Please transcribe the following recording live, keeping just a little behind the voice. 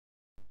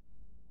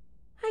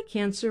Hi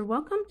Cancer,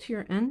 welcome to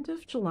your end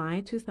of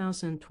July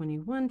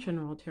 2021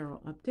 General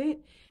Tarot Update.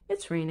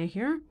 It's Raina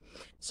here.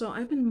 So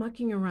I've been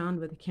mucking around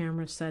with the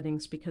camera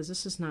settings because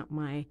this is not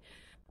my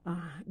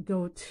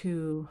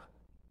go-to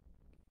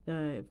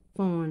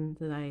phone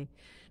that I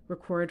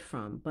record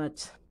from,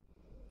 but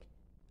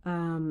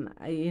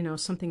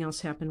something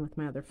else happened with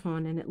my other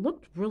phone and it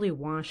looked really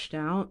washed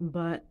out,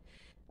 but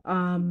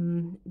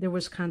there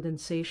was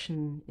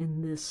condensation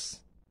in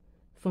this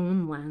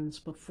phone lens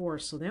before,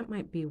 so that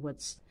might be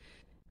what's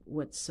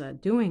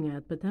doing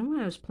it. But then when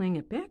I was playing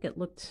it back, it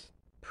looked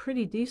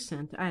pretty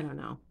decent. I don't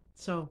know.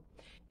 So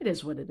it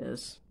is what it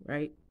is,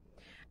 right?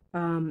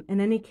 In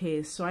any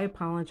case, so I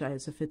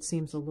apologize if it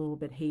seems a little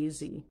bit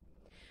hazy.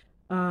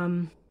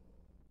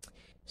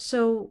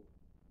 So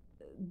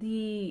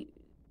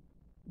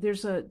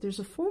there's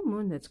a full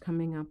moon that's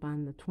coming up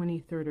on the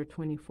 23rd or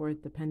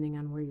 24th, depending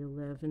on where you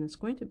live, and it's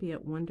going to be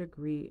at 1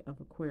 degree of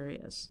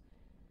Aquarius.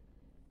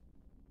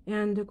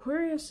 And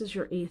Aquarius is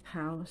your 8th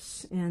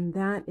house, and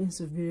that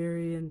is a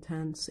very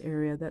intense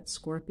area. That's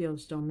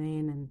Scorpio's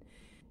domain,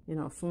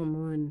 and full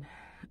moon,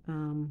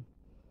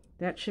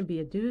 that should be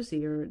a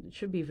doozy, or it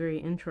should be very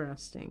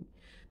interesting.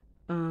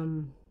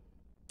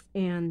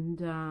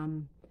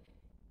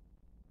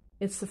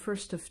 It's the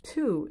first of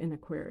 2 in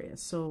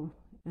Aquarius, so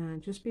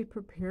just be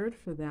prepared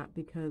for that,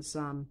 because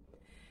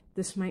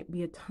this might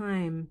be a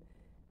time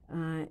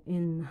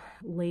in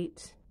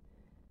late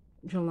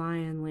July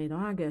and late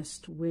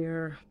August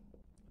where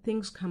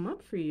things come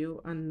up for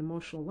you on an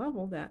emotional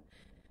level that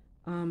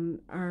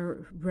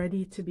are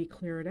ready to be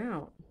cleared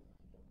out.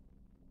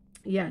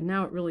 Yeah,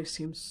 now it really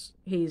seems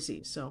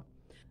hazy. So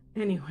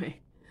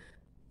anyway,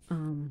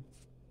 the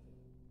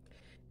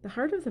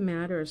heart of the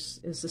matter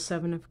is the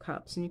 7 of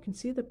Cups, and you can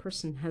see the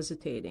person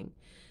hesitating,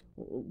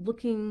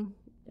 looking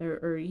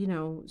or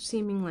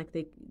seeming like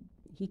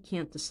he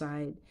can't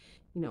decide,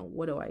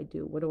 what do I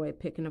do? What do I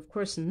pick? And of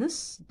course, in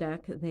this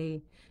deck,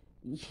 they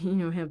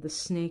have the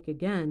snake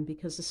again,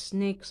 because the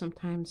snake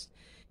sometimes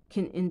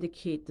can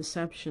indicate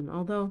deception.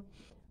 Although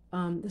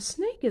the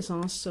snake is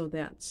also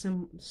that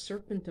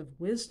serpent of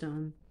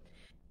wisdom,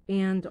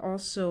 and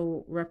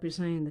also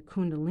representing the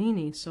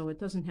Kundalini, so it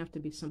doesn't have to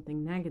be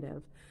something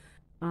negative.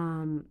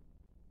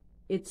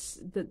 It's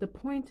the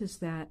point is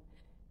that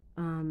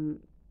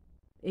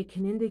it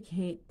can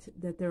indicate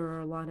that there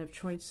are a lot of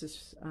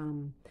choices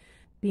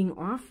being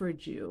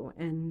offered you,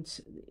 and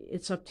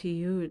it's up to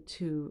you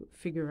to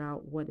figure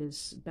out what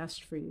is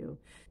best for you.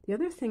 The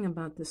other thing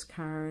about this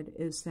card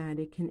is that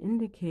it can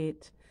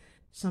indicate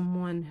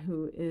someone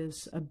who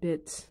is a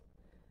bit,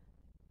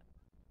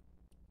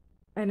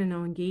 I don't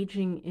know,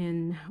 engaging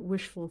in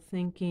wishful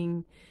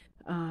thinking,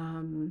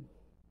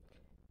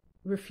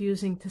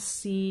 refusing to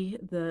see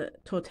the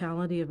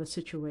totality of a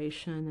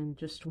situation and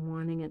just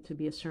wanting it to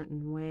be a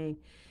certain way.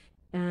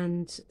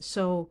 And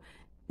so,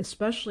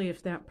 especially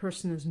if that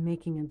person is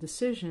making a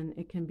decision,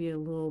 it can be a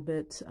little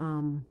bit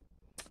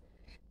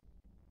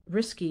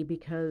risky,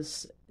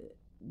 because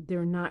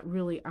they're not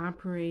really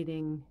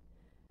operating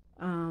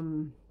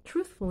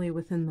truthfully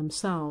within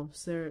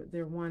themselves.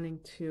 They're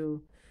wanting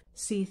to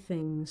see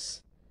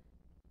things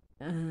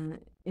in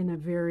a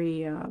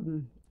very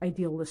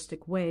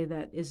idealistic way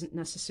that isn't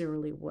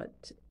necessarily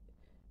what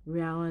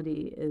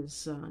reality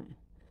is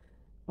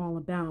all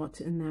about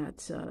in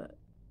that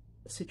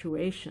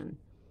situation.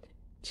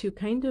 To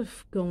kind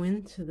of go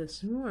into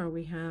this more,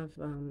 we have,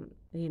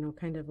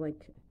 kind of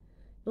like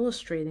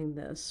illustrating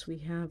this, we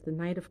have the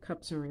Knight of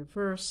Cups in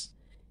reverse.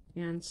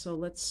 And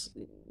so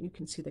you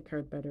can see the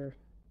card better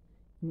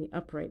in the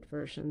upright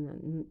version,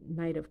 the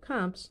Knight of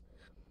Cups.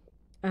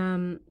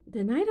 The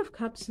Knight of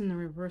Cups in the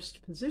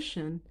reversed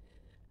position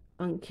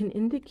can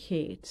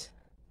indicate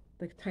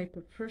the type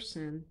of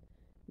person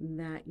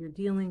that you're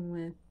dealing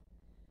with.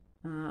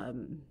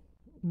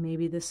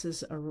 Maybe this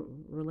is a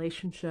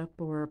relationship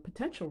or a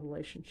potential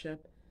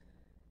relationship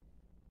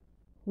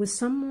with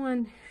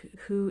someone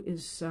who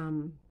is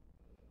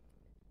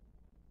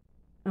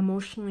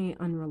emotionally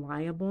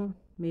unreliable.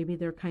 Maybe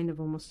they're kind of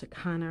almost a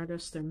con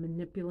artist. They're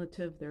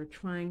manipulative. They're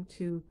trying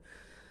to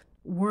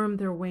worm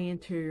their way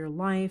into your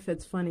life.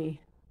 It's funny,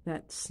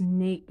 that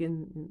snake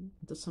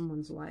into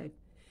someone's life.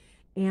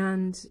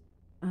 And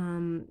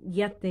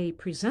yet they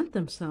present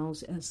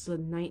themselves as the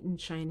knight in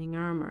shining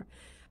armor.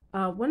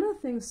 One of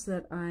the things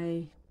that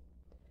I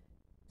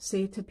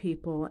say to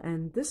people,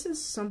 and this is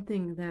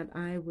something that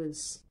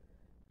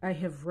I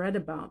have read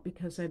about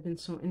because I've been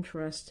so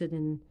interested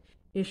in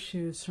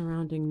issues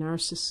surrounding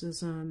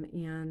narcissism,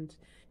 and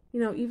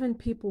even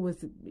people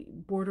with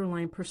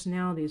borderline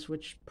personalities,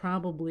 which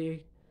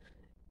probably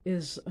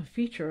is a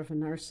feature of a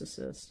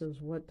narcissist, is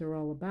what they're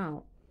all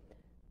about.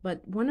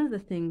 But one of the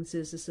things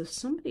is if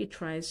somebody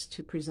tries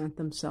to present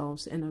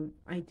themselves in an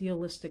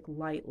idealistic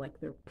light, like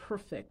they're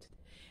perfect.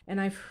 And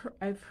I've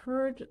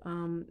heard,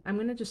 I'm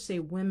going to just say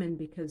women,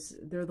 because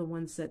they're the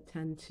ones that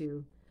tend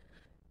to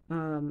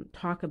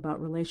talk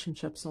about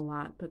relationships a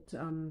lot. But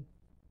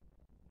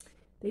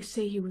they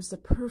say he was the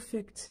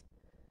perfect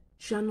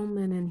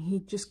gentleman and he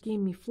just gave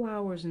me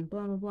flowers and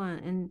blah, blah, blah.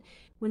 And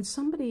when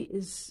somebody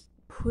is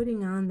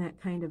putting on that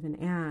kind of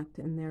an act,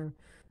 and they're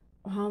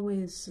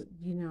always,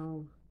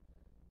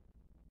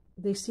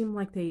 they seem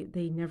like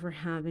they never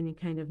have any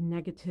kind of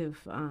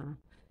negative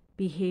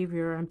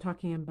behavior. I'm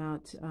talking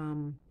about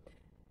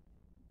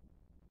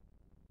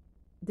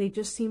they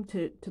just seem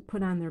to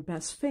put on their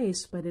best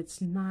face, but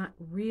it's not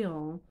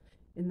real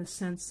in the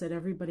sense that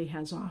everybody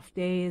has off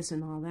days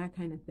and all that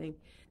kind of thing.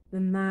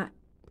 Then that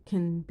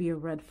can be a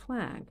red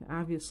flag.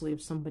 Obviously,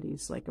 if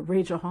somebody's like a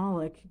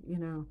rageaholic,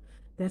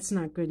 that's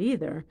not good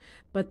either.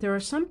 But there are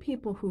some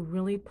people who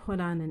really put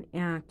on an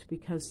act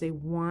because they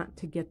want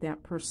to get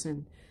that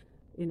person,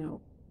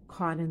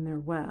 caught in their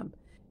web.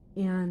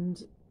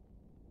 And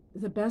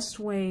the best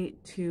way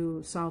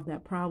to solve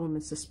that problem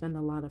is to spend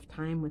a lot of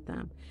time with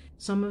them.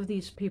 Some of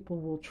these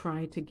people will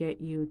try to get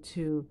you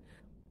to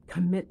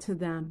commit to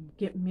them,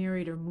 get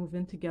married, or move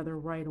in together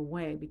right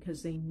away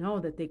because they know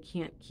that they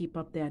can't keep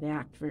up that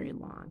act very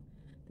long,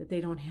 that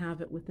they don't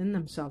have it within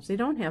themselves. They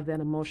don't have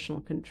that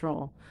emotional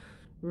control,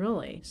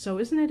 really. So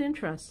isn't it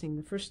interesting?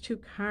 The first two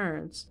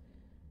cards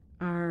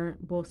are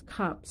both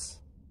cups.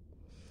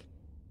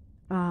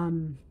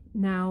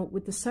 Now,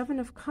 with the Seven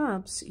of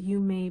Cups, you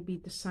may be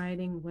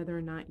deciding whether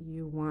or not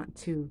you want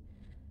to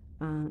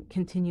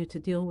continue to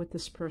deal with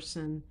this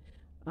person.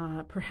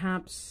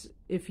 Perhaps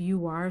if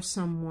you are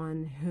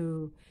someone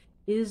who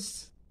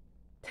is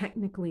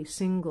technically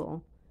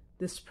single,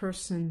 this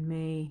person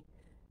may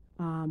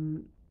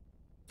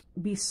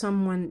be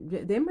someone,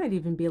 they might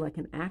even be like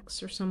an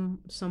ex or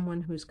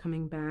someone who's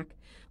coming back,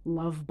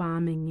 love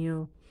bombing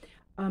you.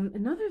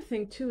 Another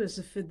thing too is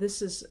if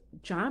this is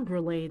job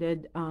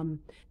related,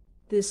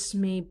 this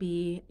may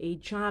be a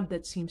job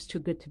that seems too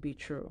good to be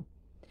true.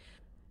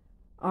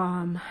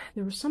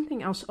 There was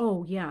something else.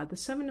 Oh, yeah, the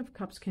Seven of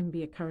Cups can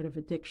be a card of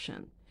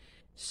addiction.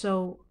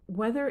 So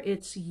whether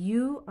it's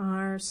you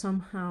are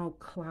somehow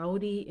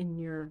cloudy in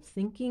your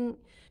thinking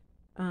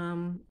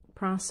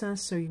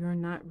process, or you're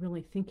not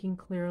really thinking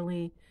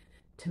clearly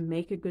to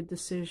make a good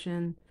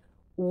decision,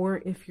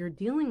 or if you're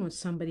dealing with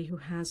somebody who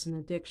has an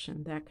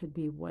addiction, that could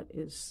be what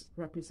is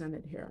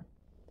represented here.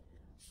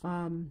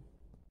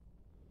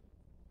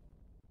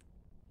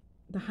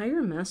 The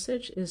higher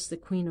message is the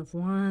Queen of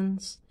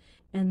Wands,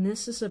 and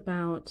this is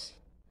about,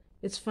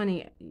 it's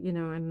funny, I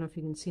don't know if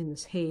you can see in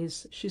this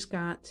haze, she's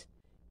got,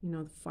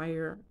 the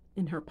fire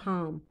in her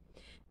palm,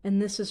 and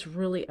this is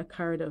really a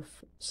card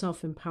of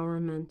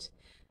self-empowerment,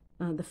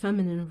 the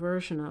feminine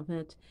version of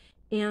it,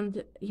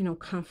 and,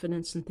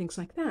 confidence and things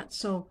like that.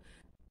 So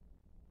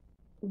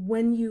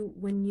when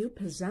you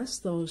possess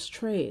those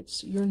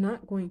traits, you're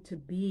not going to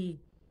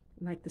be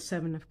like the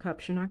Seven of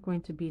Cups. You're not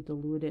going to be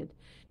deluded.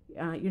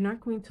 You're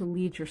not going to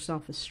lead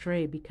yourself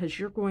astray because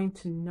you're going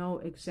to know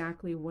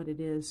exactly what it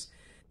is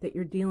that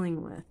you're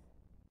dealing with.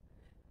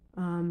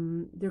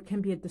 There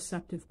can be a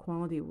deceptive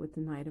quality with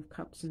the Knight of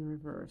Cups in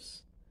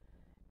reverse.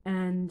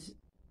 And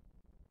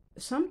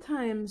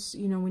sometimes,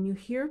 when you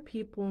hear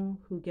people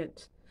who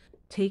get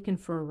taken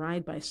for a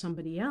ride by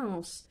somebody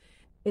else,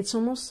 it's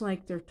almost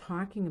like they're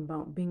talking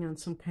about being on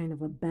some kind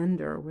of a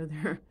bender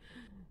where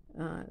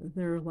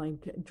they're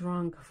like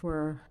drunk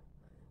for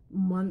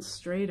months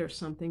straight or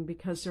something,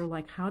 because they're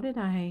like, how did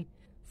I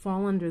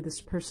fall under this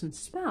person's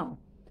spell?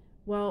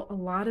 Well, a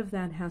lot of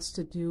that has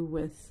to do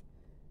with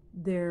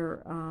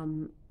their,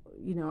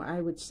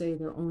 I would say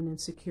their own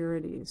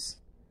insecurities,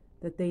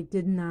 that they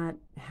did not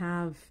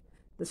have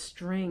the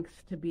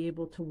strength to be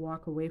able to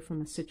walk away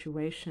from a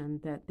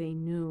situation that they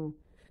knew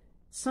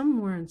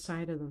somewhere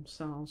inside of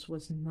themselves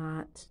was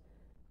not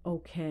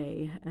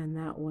okay, and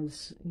that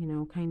was,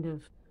 kind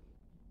of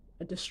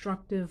a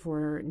destructive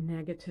or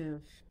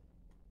negative.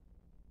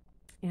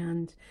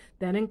 And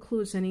that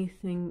includes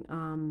anything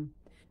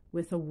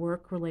with a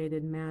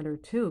work-related matter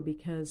too,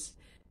 because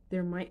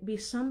there might be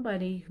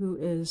somebody who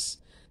is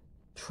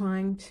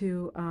trying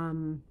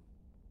to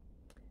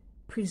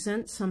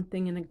present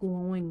something in a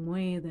glowing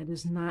way that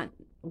is not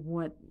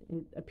what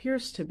it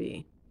appears to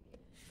be.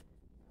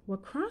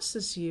 What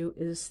crosses you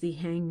is the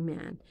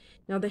Hangman.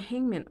 Now the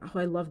Hangman, oh,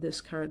 I love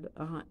this card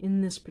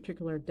in this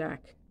particular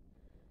deck.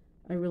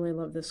 I really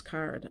love this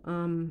card.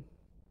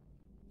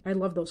 I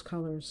love those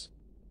colors.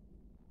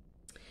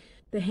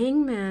 The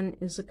Hangman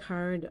is a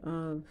card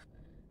of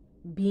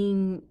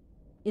being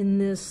in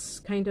this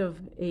kind of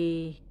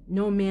a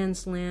no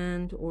man's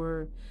land,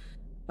 or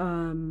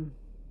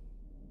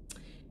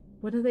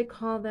what do they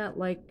call that?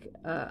 Like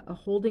a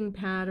holding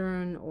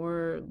pattern,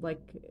 or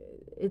like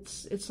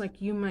it's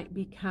like you might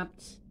be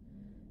kept.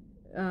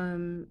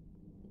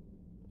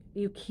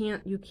 You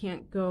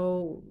can't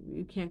go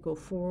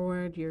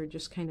forward. You're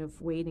just kind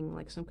of waiting,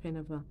 like some kind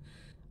of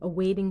a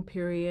waiting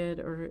period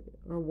or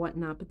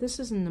whatnot, but this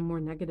is in the more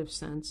negative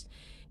sense.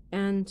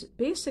 And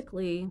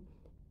basically,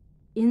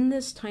 in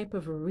this type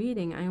of a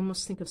reading, I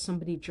almost think of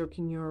somebody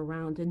jerking you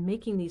around and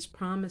making these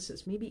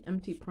promises, maybe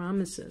empty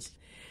promises.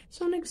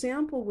 So an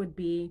example would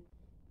be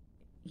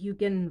you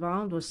get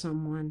involved with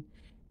someone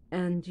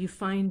and you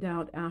find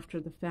out after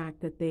the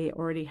fact that they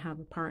already have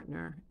a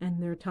partner, and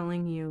they're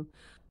telling you,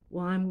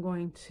 well, I'm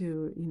going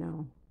to,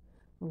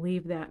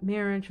 leave that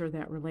marriage or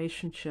that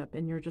relationship,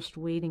 and you're just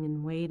waiting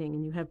and waiting,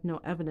 and you have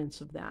no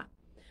evidence of that.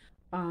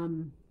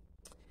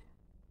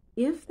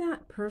 If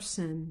that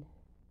person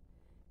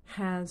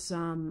has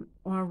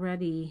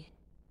already,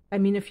 I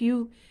mean,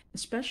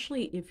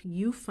 especially if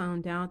you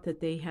found out that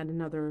they had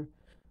another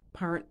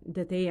part,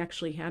 that they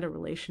actually had a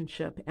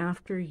relationship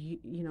after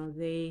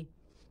they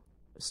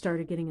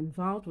started getting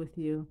involved with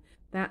you,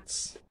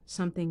 that's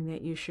something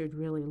that you should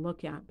really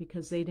look at,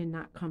 because they did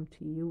not come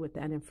to you with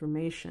that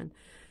information.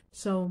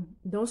 So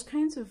those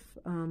kinds of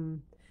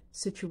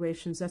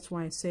situations, that's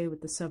why I say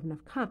with the Seven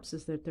of Cups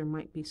is that there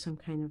might be some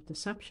kind of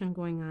deception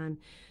going on,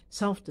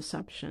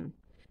 self-deception,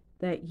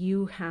 that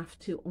you have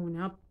to own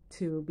up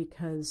to,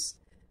 because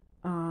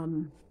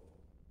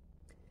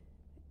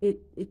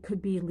it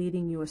could be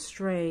leading you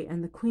astray.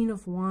 And the Queen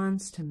of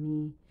Wands to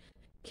me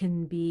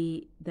can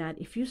be that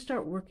if you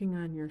start working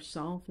on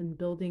yourself and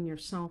building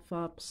yourself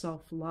up,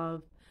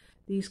 self-love,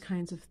 these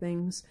kinds of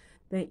things,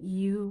 that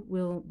you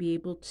will be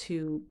able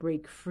to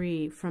break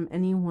free from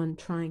anyone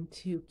trying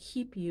to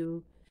keep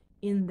you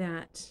in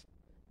that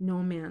no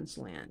man's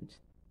land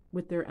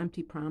with their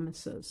empty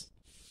promises.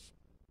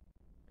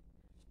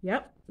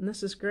 Yep, and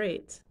this is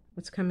great.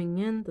 What's coming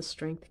in? The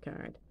Strength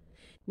card.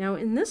 Now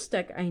in this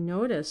deck, I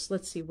noticed,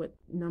 let's see what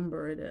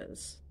number it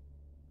is.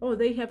 Oh,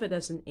 they have it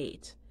as an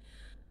 8.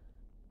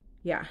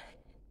 Yeah,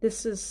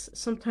 this is,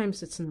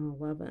 sometimes it's an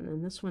 11,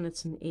 and this one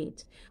it's an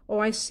 8. Oh,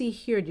 I see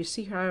here, do you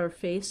see how her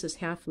face is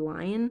half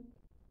lion?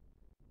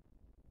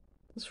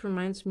 This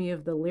reminds me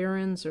of the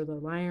Lyrans or the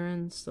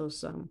Lyrans,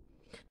 those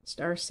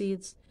star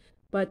seeds.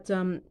 But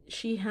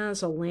she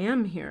has a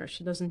lamb here.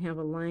 She doesn't have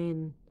a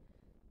lion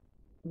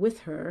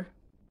with her.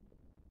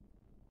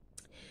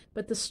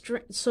 But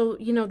so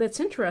that's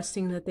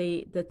interesting that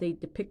they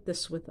depict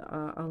this with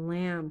a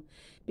lamb,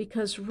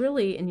 because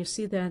really, and you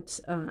see that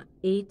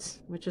 8,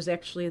 which is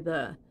actually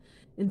the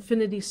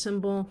infinity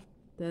symbol,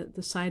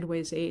 the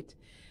sideways 8.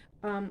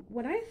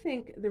 What I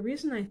think, the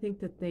reason I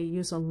think that they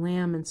use a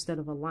lamb instead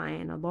of a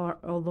lion,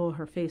 although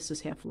her face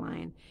is half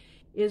lion,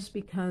 is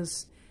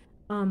because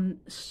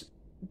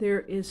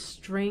there is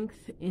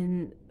strength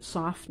in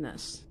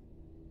softness.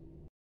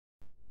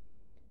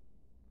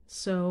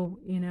 So,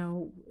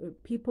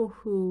 people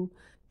who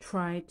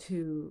try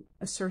to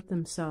assert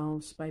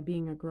themselves by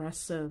being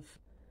aggressive,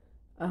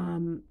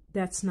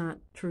 that's not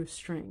true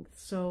strength.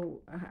 So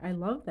I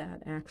love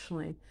that,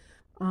 actually.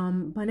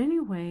 But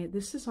anyway,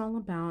 this is all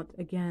about,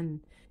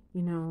 again,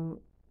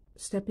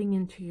 stepping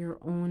into your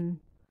own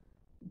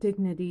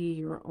dignity,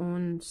 your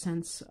own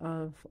sense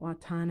of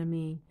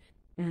autonomy,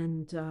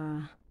 and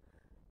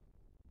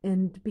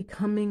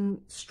becoming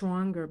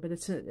stronger. But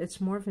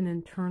it's more of an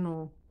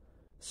internal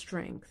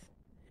strength,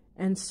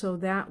 and so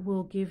that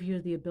will give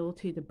you the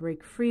ability to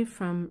break free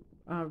from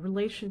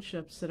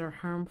relationships that are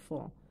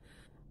harmful,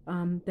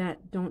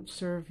 that don't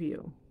serve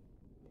you.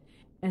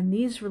 And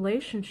these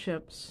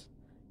relationships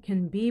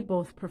can be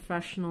both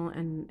professional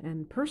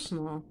and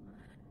personal.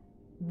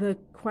 The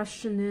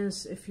question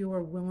is if you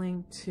are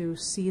willing to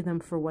see them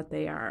for what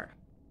they are.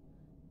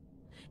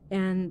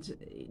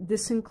 And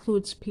this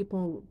includes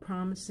people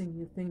promising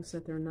you things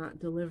that they're not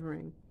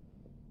delivering.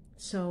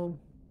 So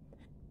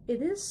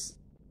it is,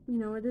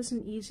 it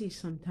isn't easy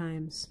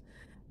sometimes.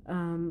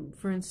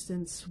 For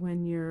instance,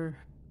 when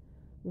you're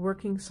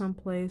working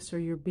someplace or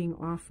you're being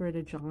offered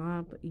a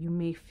job, you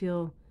may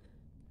feel,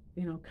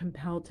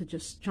 compelled to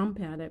just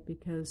jump at it,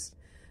 because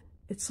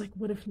it's like,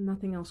 what if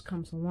nothing else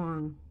comes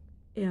along?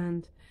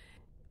 And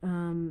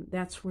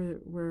that's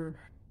where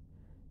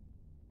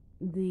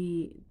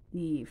the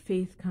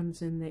faith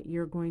comes in, that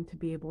you're going to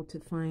be able to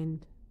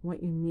find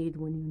what you need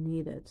when you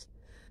need it.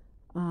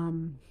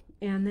 And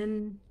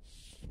then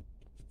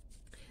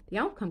the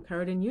outcome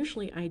card, and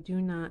usually I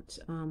do not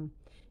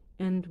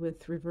end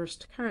with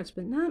reversed cards,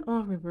 but not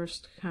all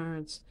reversed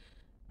cards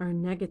are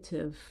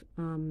negative,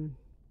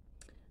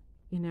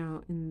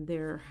 in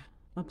their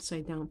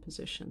upside down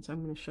positions.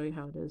 I'm going to show you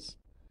how it is.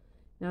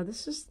 Now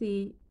this is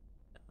the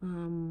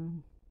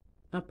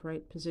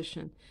upright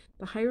position.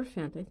 The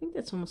Hierophant, I think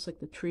that's almost like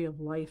the tree of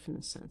life in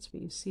a sense,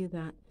 but you see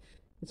that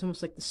it's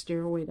almost like the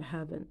stairway to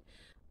heaven.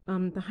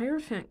 The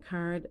Hierophant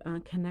card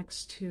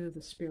connects to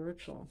the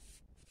spiritual,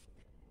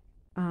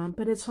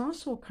 but it's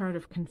also a card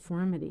of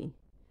conformity.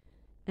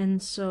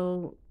 And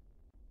so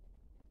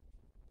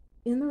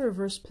in the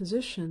reverse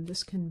position,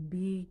 this can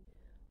be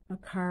a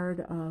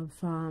card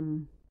of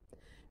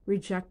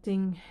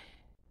rejecting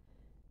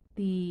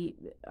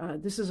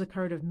this is a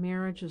card of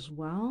marriage as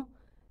well.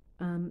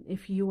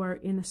 If you are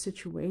in a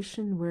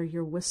situation where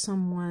you're with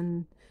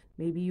someone,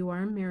 maybe you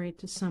are married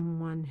to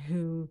someone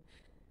who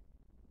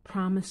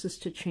promises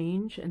to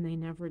change and they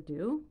never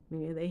do.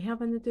 Maybe they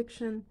have an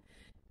addiction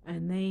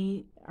and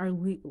they are,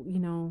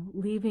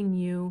 leaving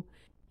you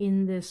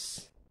in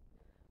this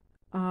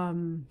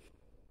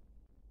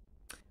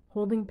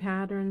holding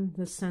pattern,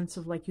 the sense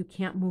of like you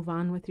can't move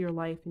on with your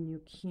life and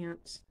you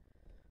can't,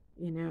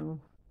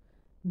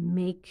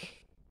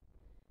 make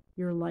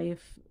your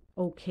life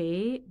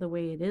okay the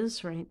way it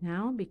is right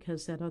now,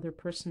 because that other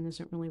person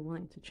isn't really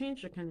willing to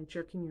change. They're kind of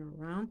jerking you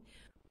around.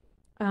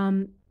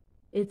 um,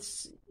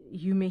 it's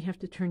you may have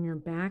to turn your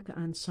back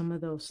on some of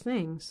those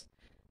things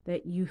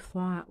that you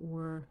thought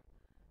were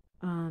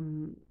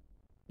um,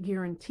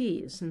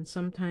 guarantees, and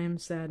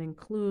sometimes that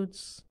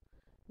includes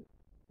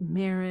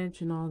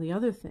marriage and all the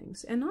other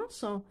things. And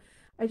also,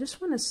 I just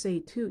want to say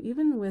too,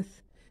 even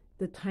with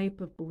the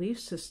type of belief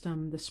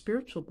system, the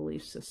spiritual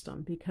belief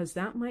system, because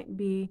that might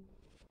be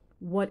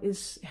what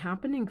is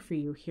happening for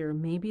you here.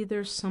 Maybe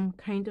there's some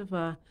kind of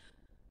a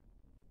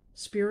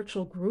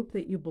spiritual group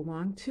that you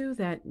belong to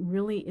that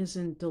really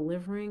isn't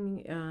delivering,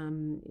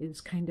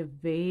 is kind of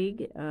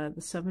vague. The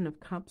Seven of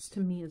Cups to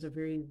me is a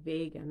very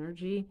vague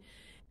energy,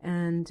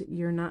 and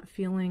you're not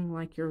feeling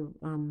like you're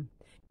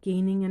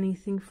gaining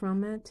anything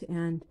from it.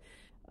 And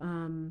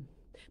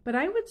but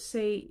I would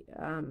say,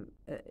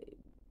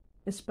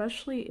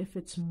 especially if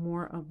it's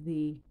more of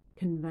the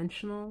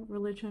conventional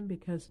religion,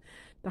 because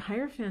the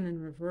Hierophant in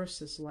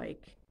reverse is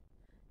like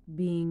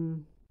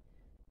being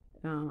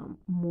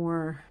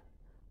more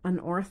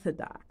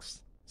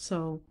unorthodox.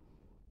 So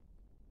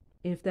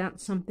if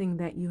that's something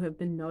that you have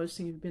been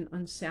noticing, you've been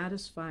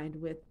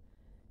unsatisfied with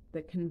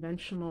the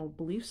conventional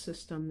belief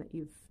system that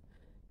you've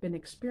been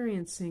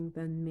experiencing,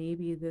 then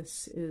maybe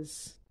this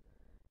is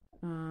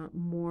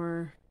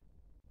more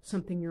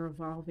something you're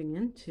evolving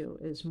into,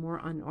 is more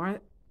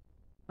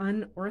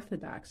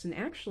unorthodox. And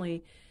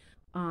actually,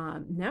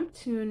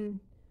 Neptune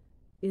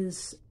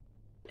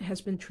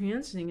has been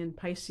transiting in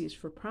Pisces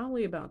for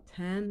probably about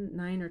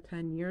 9 or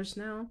 10 years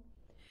now.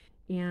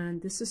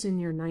 And this is in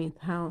your 9th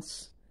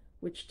house,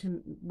 which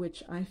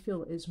I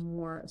feel is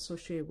more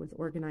associated with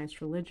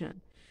organized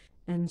religion.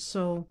 And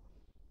so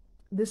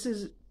this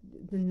is,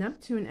 the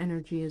Neptune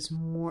energy is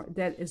more,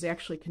 that is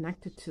actually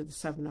connected to the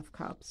Seven of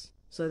Cups.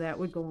 So that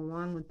would go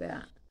along with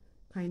that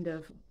kind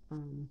of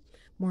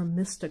more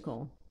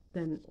mystical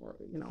than,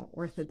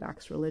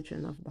 orthodox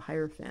religion of the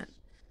Hierophant.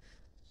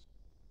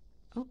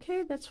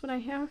 Okay, that's what I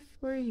have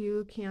for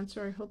you,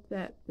 Cancer. I hope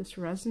that this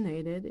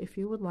resonated. If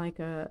you would like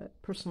a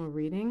personal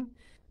reading,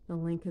 the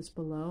link is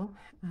below.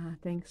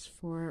 Thanks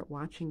for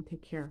watching.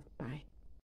 Take care. Bye.